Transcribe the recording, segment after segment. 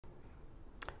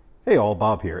Hey all,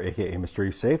 Bob here, aka Mr.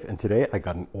 Reef Safe, and today I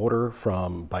got an order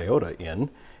from Biota in,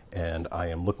 and I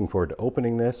am looking forward to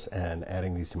opening this and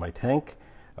adding these to my tank.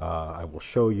 I will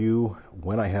show you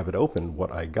when I have it open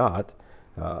what I got.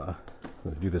 I'm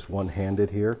going to do this one-handed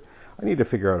here. I need to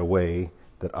figure out a way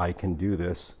that I can do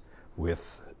this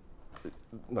with,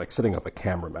 like, setting up a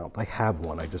camera mount. I have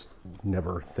one, I just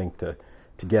never think to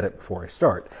get it before I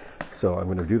start. So I'm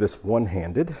going to do this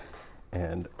one-handed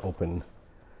and open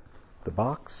the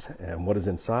box, and what is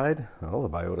inside? Oh, the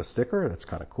Biota sticker. That's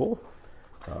kind of cool.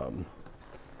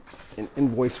 An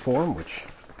invoice form, which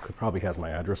probably has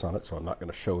my address on it, so I'm not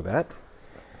going to show that.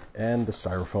 And the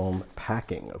styrofoam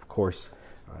packing. Of course,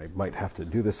 I might have to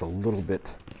do this a little bit.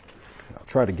 I'll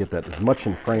try to get that as much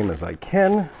in frame as I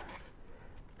can.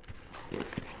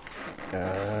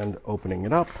 And opening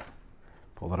it up,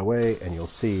 pull that away, and you'll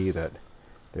see that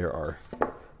there's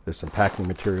some packing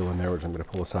material in there, which I'm going to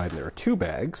pull aside, and there are two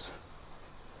bags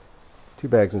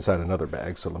inside another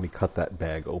bag. So let me cut that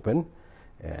bag open,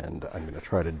 and I'm going to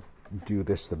try to do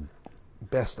this the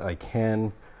best I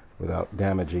can without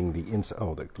damaging the inside.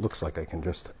 Oh, it looks like I can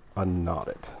just unknot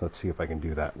it. Let's see if I can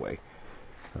do that way.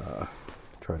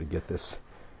 Try to get this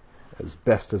as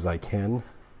best as I can,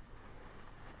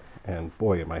 and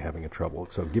boy am I having a trouble.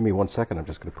 So give me 1 second. I'm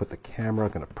just going to put the camera,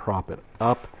 going to prop it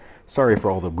up. Sorry for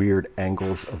all the weird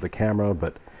angles of the camera,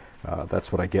 but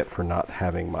that's what I get for not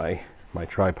having my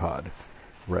tripod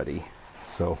ready.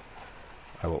 So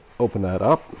I will open that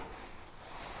up,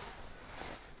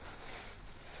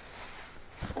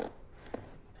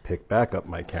 pick back up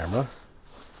my camera.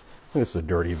 This is a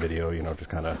dirty video, just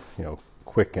kind of,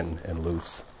 quick and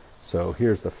loose. So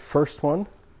here's the first one,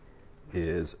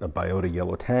 is a Biota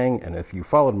yellow tang, and if you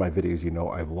followed my videos, you know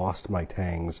I've lost my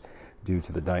tangs due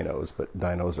to the dinos, but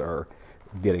dinos are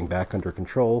getting back under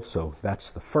control. So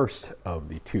that's the first of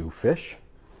the two fish.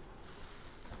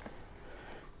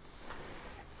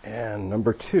 And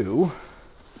number two,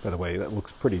 by the way, that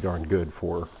looks pretty darn good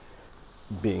for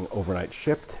being overnight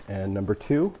shipped. And number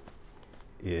two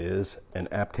is an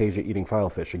Aptasia eating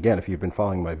filefish. Again, if you've been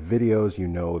following my videos, you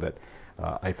know that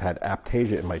I've had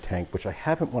Aptasia in my tank, which I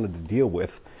haven't wanted to deal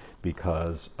with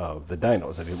because of the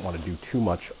dinos. I didn't want to do too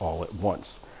much all at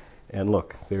once. And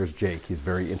look, there's Jake. He's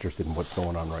very interested in what's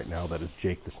going on right now. That is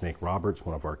Jake the Snake Roberts,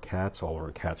 one of our cats. All of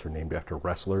our cats are named after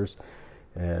wrestlers.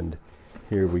 And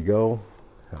here we go.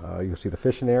 You'll see the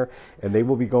fish in there, and they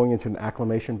will be going into an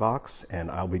acclimation box, and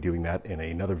I'll be doing that in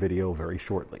another video very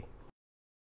shortly.